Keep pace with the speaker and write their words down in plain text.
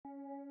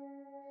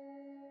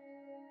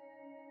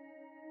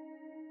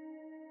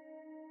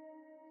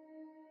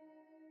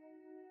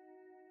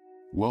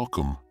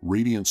Welcome,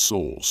 radiant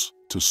souls,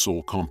 to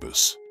Soul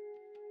Compass.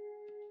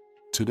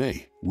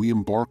 Today, we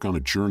embark on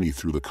a journey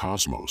through the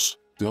cosmos,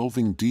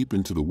 delving deep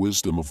into the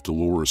wisdom of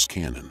Dolores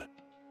Cannon.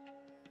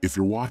 If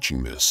you're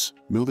watching this,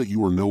 know that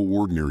you are no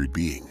ordinary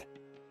being.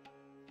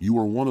 You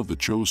are one of the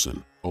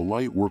chosen, a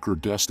light worker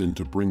destined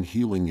to bring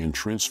healing and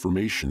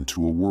transformation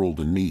to a world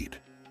in need.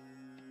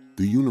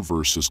 The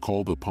universe has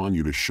called upon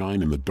you to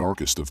shine in the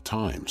darkest of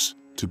times,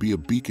 to be a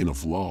beacon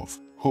of love,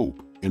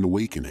 hope, and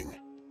awakening.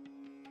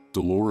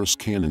 Dolores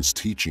Cannon's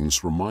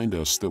teachings remind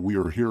us that we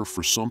are here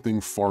for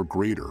something far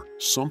greater,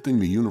 something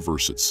the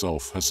universe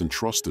itself has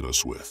entrusted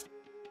us with.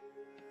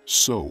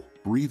 So,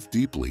 breathe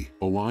deeply,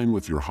 align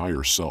with your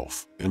higher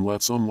self, and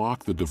let's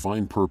unlock the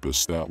divine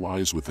purpose that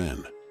lies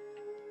within.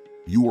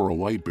 You are a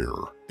light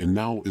bearer, and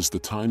now is the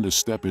time to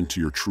step into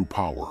your true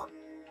power.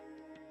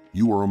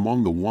 You are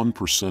among the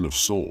 1% of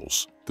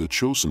souls, the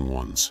chosen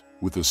ones,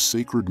 with a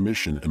sacred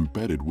mission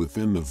embedded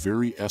within the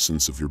very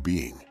essence of your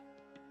being.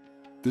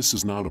 This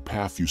is not a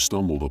path you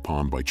stumbled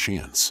upon by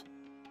chance.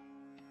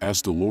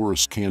 As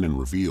Dolores Cannon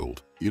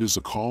revealed, it is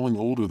a calling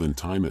older than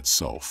time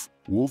itself,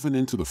 woven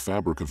into the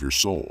fabric of your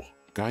soul,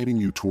 guiding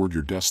you toward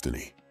your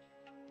destiny.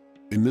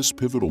 In this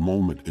pivotal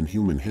moment in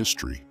human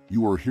history,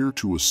 you are here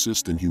to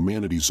assist in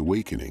humanity's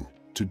awakening,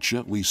 to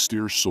gently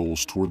steer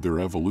souls toward their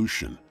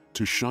evolution,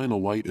 to shine a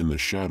light in the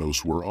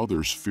shadows where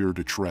others fear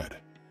to tread.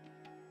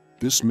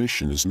 This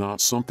mission is not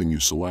something you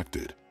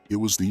selected, it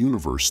was the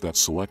universe that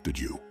selected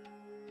you.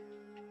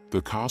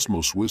 The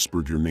cosmos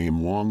whispered your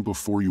name long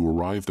before you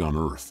arrived on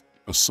Earth,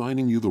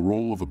 assigning you the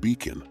role of a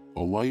beacon,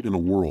 a light in a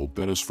world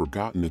that has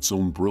forgotten its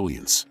own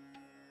brilliance.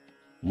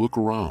 Look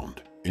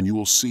around, and you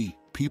will see,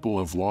 people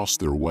have lost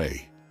their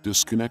way,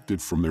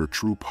 disconnected from their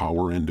true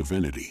power and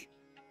divinity.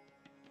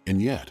 And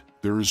yet,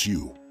 there is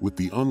you, with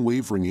the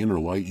unwavering inner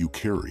light you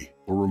carry,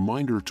 a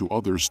reminder to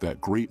others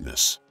that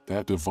greatness,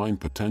 that divine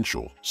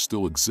potential,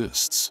 still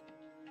exists.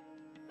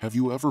 Have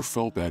you ever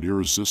felt that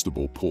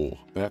irresistible pull,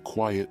 that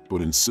quiet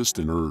but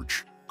insistent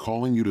urge,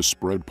 calling you to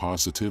spread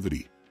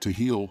positivity, to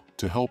heal,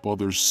 to help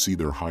others see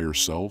their higher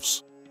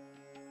selves?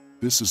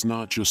 This is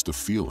not just a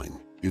feeling,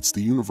 it's the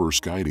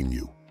universe guiding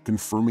you,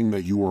 confirming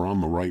that you are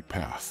on the right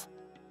path.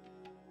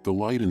 The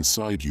light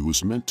inside you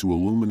is meant to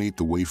illuminate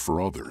the way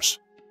for others.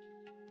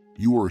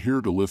 You are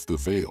here to lift the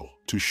veil,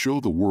 to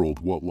show the world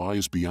what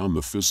lies beyond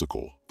the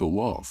physical, the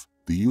love,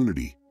 the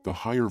unity, the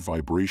higher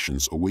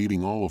vibrations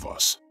awaiting all of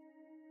us.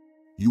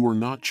 You are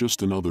not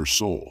just another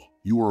soul,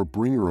 you are a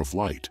bringer of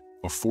light,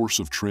 a force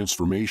of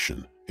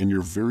transformation, and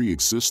your very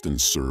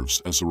existence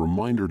serves as a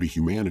reminder to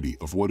humanity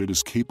of what it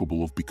is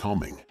capable of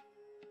becoming.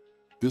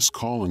 This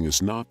calling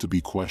is not to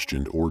be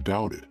questioned or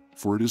doubted,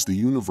 for it is the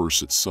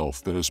universe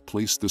itself that has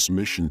placed this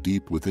mission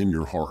deep within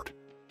your heart.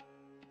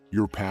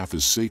 Your path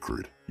is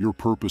sacred, your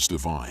purpose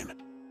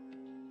divine.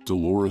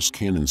 Dolores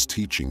Cannon's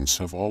teachings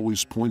have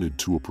always pointed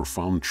to a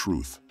profound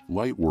truth.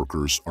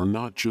 Lightworkers are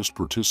not just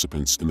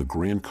participants in the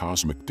grand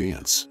cosmic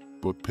dance,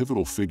 but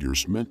pivotal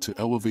figures meant to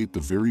elevate the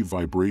very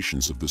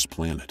vibrations of this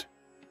planet.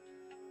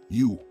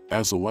 You,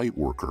 as a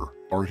lightworker,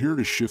 are here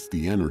to shift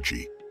the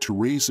energy, to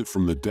raise it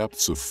from the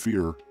depths of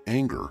fear,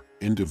 anger,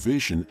 and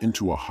division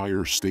into a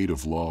higher state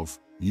of love,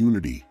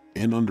 unity,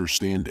 and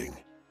understanding.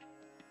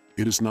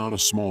 It is not a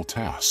small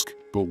task,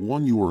 but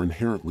one you are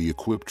inherently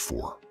equipped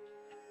for.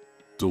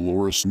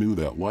 Dolores knew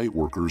that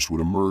lightworkers would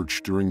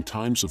emerge during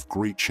times of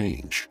great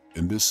change,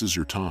 and this is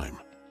your time.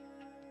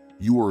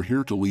 You are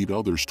here to lead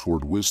others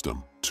toward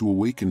wisdom, to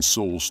awaken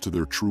souls to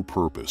their true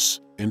purpose,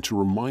 and to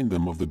remind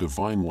them of the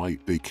divine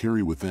light they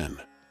carry within.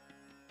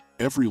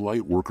 Every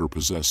lightworker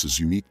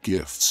possesses unique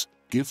gifts,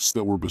 gifts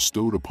that were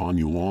bestowed upon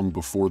you long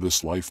before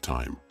this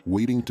lifetime,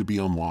 waiting to be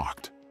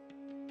unlocked.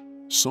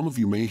 Some of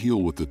you may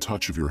heal with the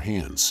touch of your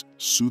hands,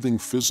 soothing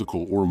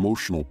physical or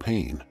emotional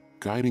pain,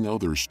 guiding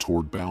others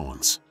toward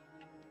balance.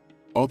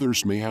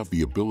 Others may have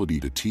the ability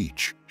to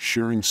teach,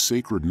 sharing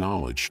sacred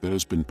knowledge that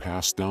has been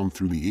passed down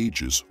through the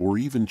ages or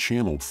even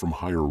channeled from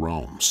higher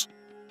realms.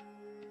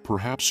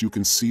 Perhaps you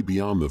can see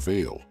beyond the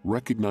veil,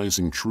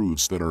 recognizing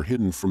truths that are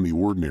hidden from the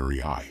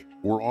ordinary eye,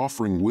 or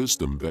offering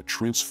wisdom that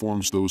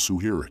transforms those who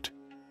hear it.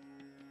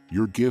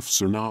 Your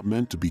gifts are not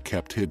meant to be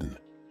kept hidden.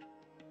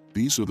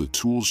 These are the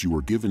tools you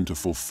are given to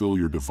fulfill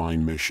your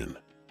divine mission.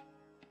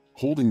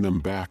 Holding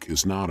them back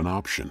is not an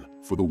option,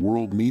 for the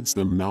world needs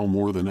them now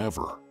more than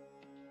ever.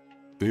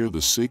 They are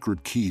the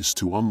sacred keys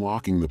to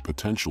unlocking the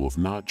potential of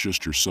not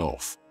just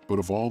yourself, but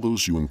of all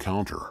those you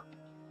encounter.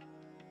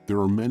 There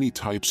are many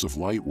types of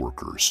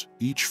lightworkers,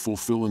 each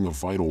fulfilling a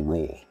vital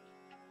role.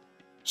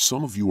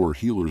 Some of you are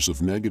healers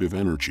of negative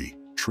energy,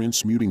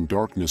 transmuting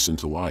darkness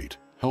into light,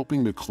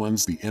 helping to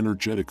cleanse the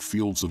energetic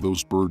fields of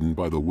those burdened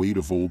by the weight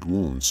of old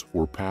wounds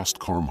or past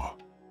karma.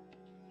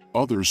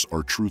 Others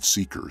are truth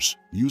seekers,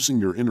 using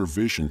your inner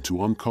vision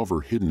to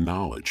uncover hidden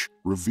knowledge,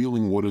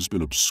 revealing what has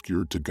been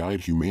obscured to guide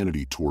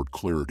humanity toward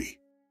clarity.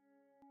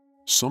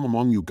 Some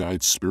among you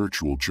guide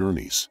spiritual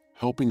journeys,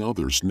 helping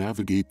others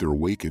navigate their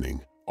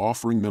awakening,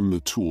 offering them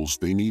the tools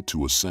they need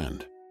to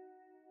ascend.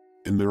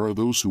 And there are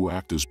those who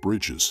act as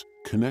bridges,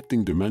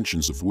 connecting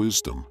dimensions of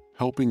wisdom,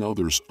 helping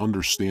others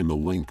understand the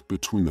link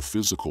between the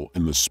physical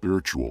and the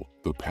spiritual,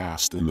 the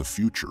past and the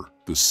future,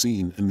 the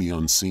seen and the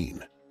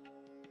unseen.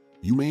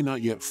 You may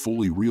not yet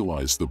fully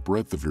realize the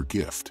breadth of your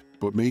gift,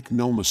 but make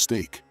no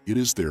mistake, it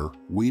is there,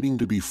 waiting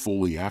to be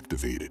fully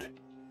activated.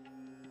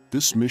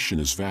 This mission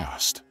is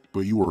vast,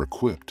 but you are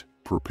equipped,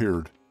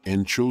 prepared,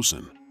 and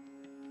chosen.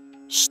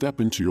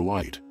 Step into your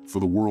light, for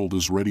the world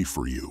is ready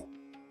for you.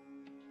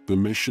 The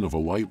mission of a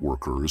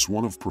Lightworker is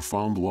one of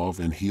profound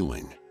love and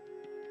healing.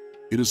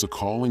 It is a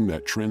calling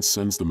that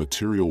transcends the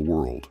material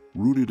world,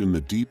 rooted in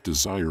the deep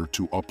desire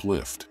to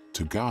uplift,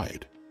 to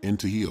guide, and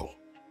to heal.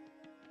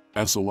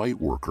 As a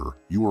Lightworker,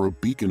 you are a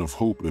beacon of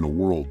hope in a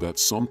world that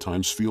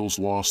sometimes feels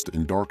lost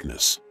in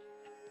darkness.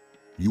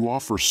 You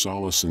offer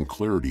solace and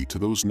clarity to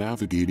those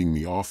navigating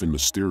the often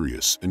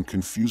mysterious and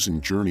confusing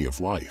journey of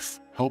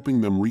life,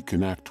 helping them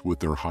reconnect with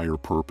their higher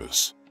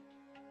purpose.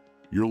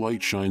 Your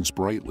light shines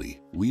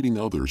brightly, leading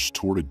others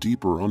toward a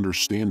deeper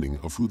understanding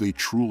of who they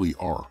truly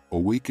are,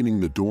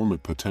 awakening the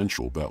dormant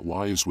potential that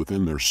lies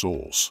within their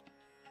souls.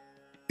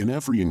 In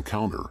every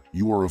encounter,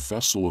 you are a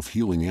vessel of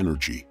healing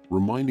energy,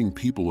 reminding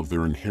people of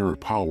their inherent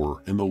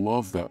power and the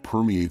love that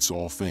permeates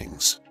all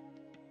things.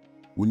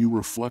 When you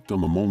reflect on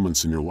the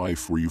moments in your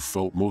life where you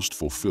felt most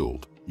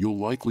fulfilled, you'll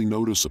likely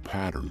notice a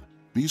pattern.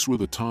 These were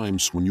the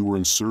times when you were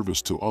in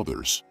service to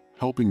others,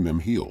 helping them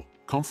heal,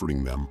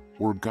 comforting them,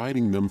 or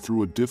guiding them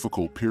through a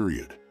difficult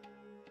period.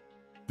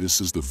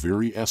 This is the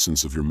very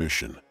essence of your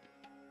mission.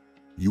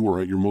 You are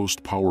at your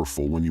most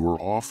powerful when you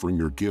are offering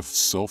your gifts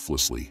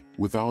selflessly,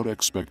 without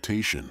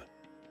expectation.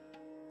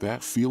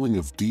 That feeling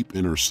of deep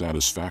inner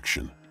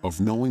satisfaction,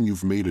 of knowing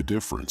you've made a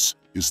difference,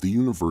 is the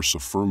universe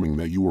affirming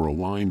that you are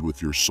aligned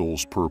with your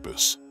soul's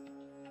purpose.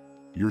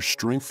 Your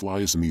strength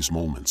lies in these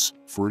moments,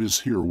 for it is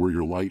here where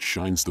your light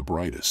shines the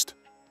brightest.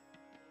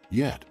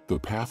 Yet, the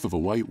path of a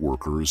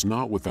Lightworker is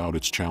not without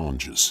its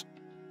challenges.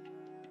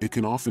 It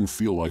can often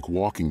feel like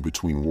walking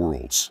between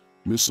worlds,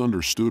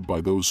 misunderstood by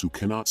those who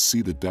cannot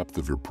see the depth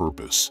of your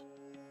purpose.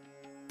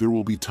 There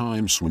will be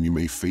times when you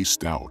may face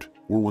doubt,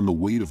 or when the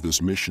weight of this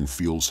mission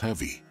feels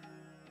heavy.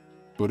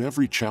 But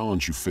every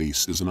challenge you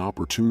face is an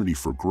opportunity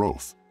for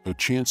growth, a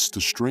chance to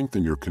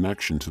strengthen your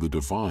connection to the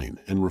divine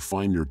and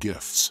refine your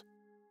gifts.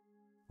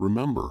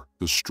 Remember,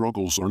 the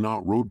struggles are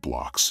not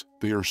roadblocks,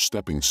 they are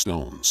stepping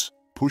stones,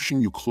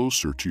 pushing you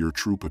closer to your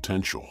true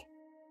potential.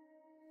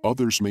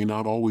 Others may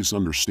not always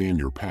understand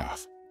your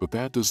path, but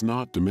that does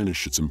not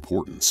diminish its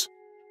importance.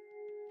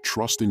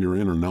 Trust in your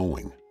inner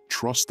knowing,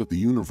 trust that the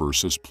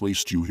universe has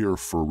placed you here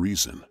for a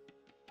reason.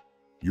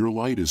 Your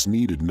light is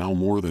needed now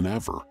more than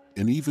ever,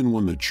 and even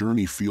when the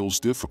journey feels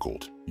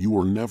difficult, you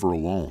are never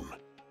alone.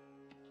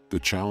 The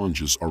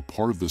challenges are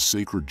part of the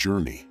sacred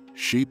journey,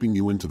 shaping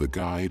you into the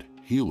guide,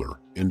 healer,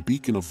 and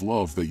beacon of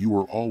love that you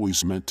are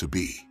always meant to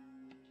be.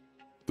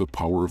 The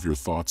power of your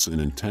thoughts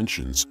and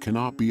intentions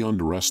cannot be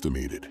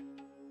underestimated.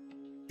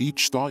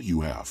 Each thought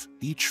you have,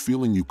 each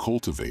feeling you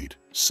cultivate,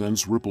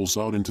 sends ripples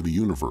out into the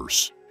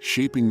universe,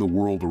 shaping the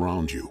world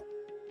around you.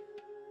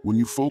 When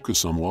you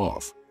focus on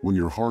love, when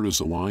your heart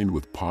is aligned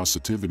with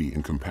positivity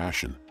and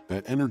compassion,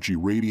 that energy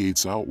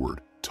radiates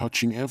outward,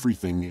 touching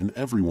everything and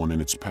everyone in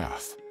its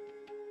path.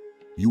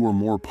 You are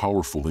more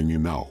powerful than you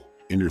know,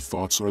 and your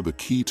thoughts are the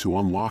key to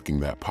unlocking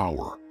that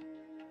power.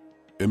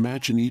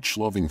 Imagine each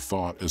loving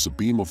thought as a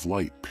beam of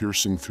light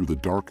piercing through the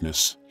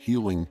darkness,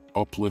 healing,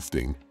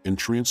 uplifting, and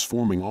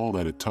transforming all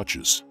that it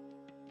touches.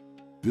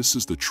 This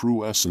is the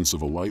true essence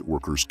of a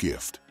Lightworker's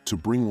gift, to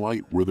bring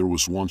light where there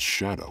was once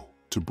shadow,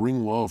 to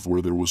bring love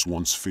where there was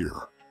once fear.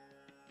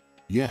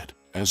 Yet,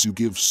 as you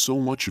give so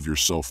much of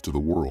yourself to the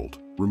world,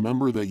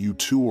 remember that you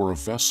too are a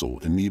vessel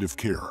in need of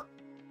care.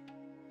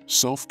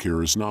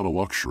 Self-care is not a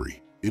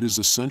luxury, it is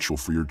essential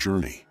for your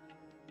journey.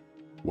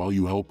 While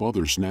you help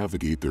others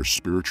navigate their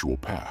spiritual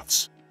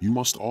paths, you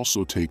must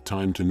also take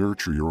time to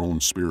nurture your own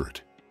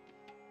spirit.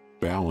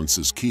 Balance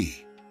is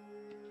key.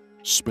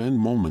 Spend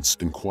moments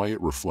in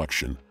quiet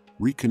reflection,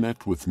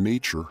 reconnect with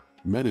nature,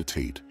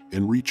 meditate,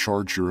 and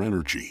recharge your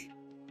energy.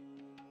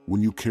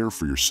 When you care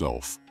for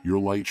yourself, your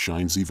light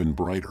shines even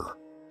brighter.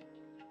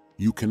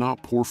 You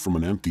cannot pour from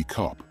an empty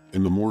cup,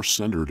 and the more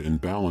centered and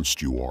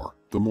balanced you are,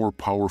 the more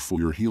powerful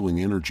your healing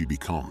energy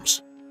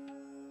becomes.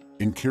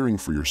 In caring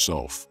for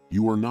yourself,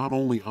 you are not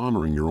only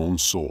honoring your own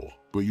soul,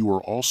 but you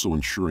are also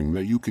ensuring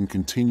that you can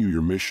continue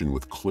your mission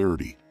with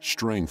clarity,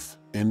 strength,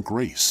 and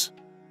grace.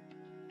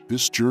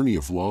 This journey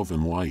of love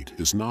and light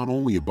is not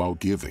only about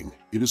giving,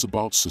 it is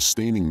about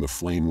sustaining the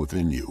flame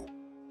within you.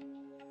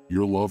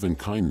 Your love and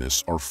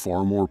kindness are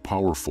far more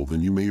powerful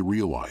than you may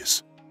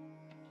realize.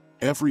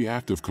 Every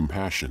act of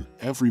compassion,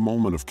 every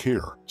moment of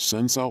care,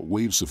 sends out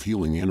waves of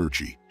healing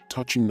energy,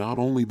 touching not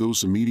only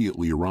those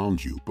immediately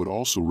around you but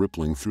also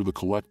rippling through the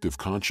collective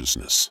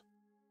consciousness.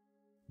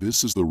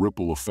 This is the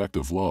ripple effect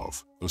of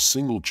love. A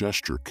single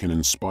gesture can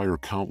inspire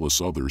countless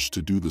others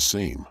to do the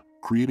same,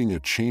 creating a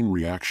chain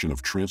reaction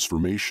of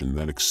transformation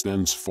that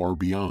extends far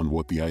beyond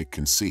what the eye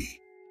can see.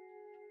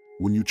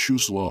 When you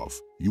choose love,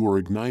 you are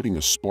igniting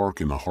a spark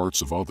in the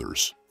hearts of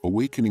others,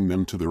 awakening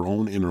them to their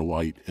own inner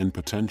light and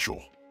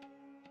potential.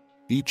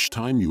 Each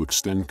time you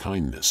extend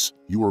kindness,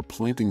 you are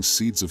planting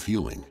seeds of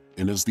healing,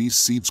 and as these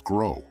seeds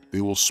grow,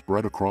 they will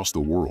spread across the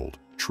world,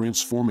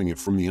 transforming it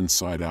from the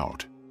inside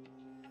out.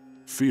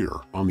 Fear,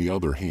 on the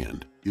other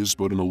hand, is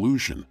but an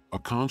illusion, a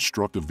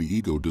construct of the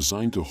ego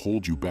designed to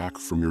hold you back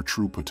from your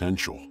true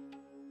potential.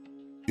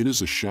 It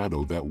is a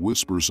shadow that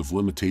whispers of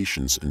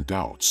limitations and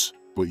doubts,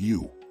 but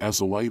you,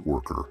 as a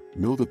Lightworker,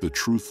 know that the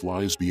truth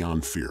lies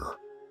beyond fear.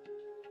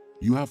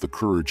 You have the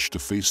courage to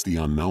face the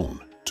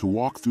unknown, to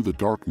walk through the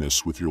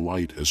darkness with your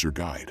light as your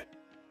guide.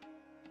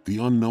 The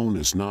unknown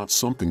is not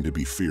something to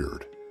be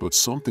feared, but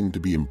something to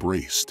be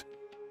embraced.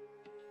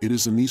 It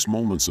is in these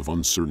moments of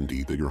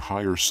uncertainty that your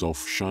higher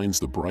self shines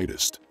the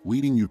brightest,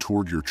 leading you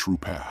toward your true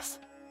path.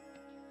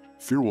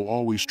 Fear will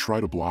always try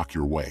to block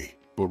your way,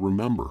 but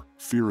remember,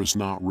 fear is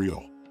not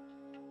real.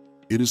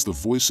 It is the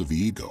voice of the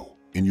ego,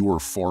 and you are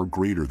far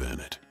greater than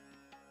it.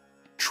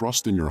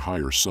 Trust in your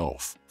higher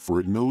self, for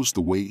it knows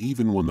the way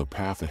even when the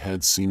path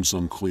ahead seems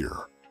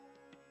unclear.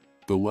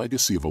 The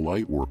legacy of a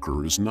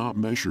Lightworker is not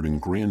measured in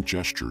grand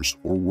gestures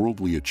or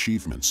worldly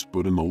achievements,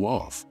 but in the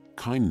love,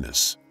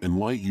 kindness, and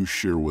light you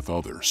share with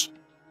others.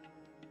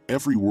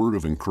 Every word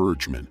of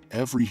encouragement,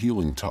 every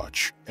healing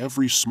touch,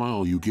 every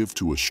smile you give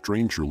to a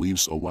stranger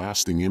leaves a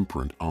lasting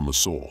imprint on the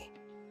soul.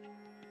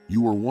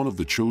 You are one of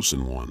the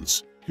chosen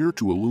ones, here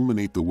to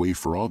illuminate the way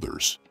for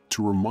others,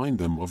 to remind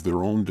them of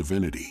their own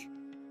divinity.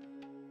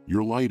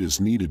 Your light is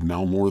needed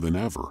now more than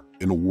ever,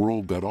 in a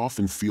world that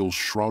often feels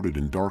shrouded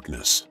in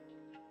darkness.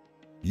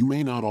 You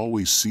may not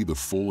always see the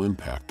full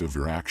impact of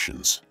your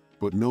actions,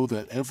 but know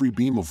that every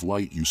beam of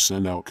light you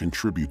send out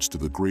contributes to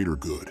the greater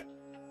good.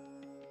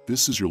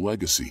 This is your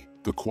legacy,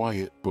 the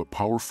quiet but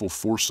powerful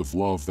force of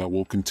love that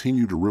will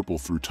continue to ripple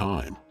through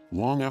time,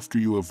 long after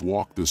you have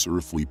walked this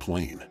earthly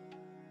plane.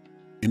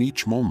 In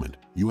each moment,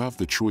 you have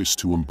the choice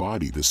to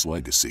embody this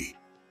legacy.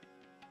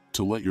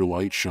 To let your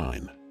light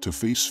shine, to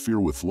face fear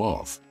with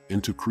love,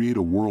 and to create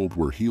a world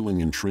where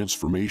healing and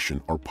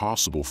transformation are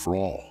possible for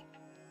all.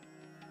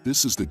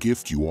 This is the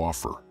gift you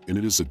offer, and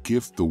it is a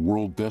gift the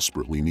world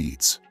desperately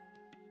needs.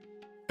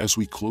 As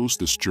we close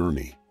this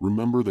journey,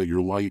 remember that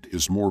your light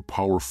is more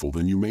powerful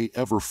than you may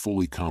ever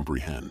fully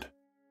comprehend.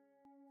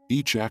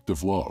 Each act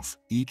of love,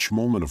 each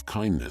moment of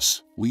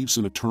kindness, leaves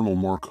an eternal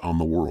mark on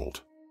the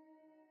world.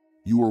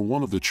 You are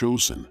one of the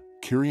chosen,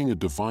 carrying a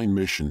divine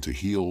mission to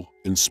heal,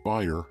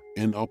 inspire,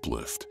 and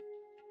uplift.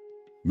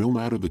 No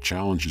matter the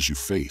challenges you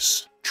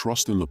face,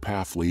 trust in the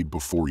path laid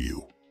before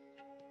you.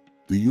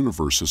 The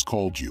universe has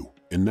called you,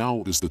 and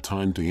now is the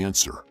time to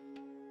answer.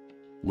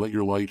 Let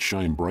your light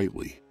shine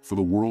brightly, for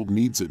the world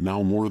needs it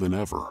now more than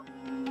ever.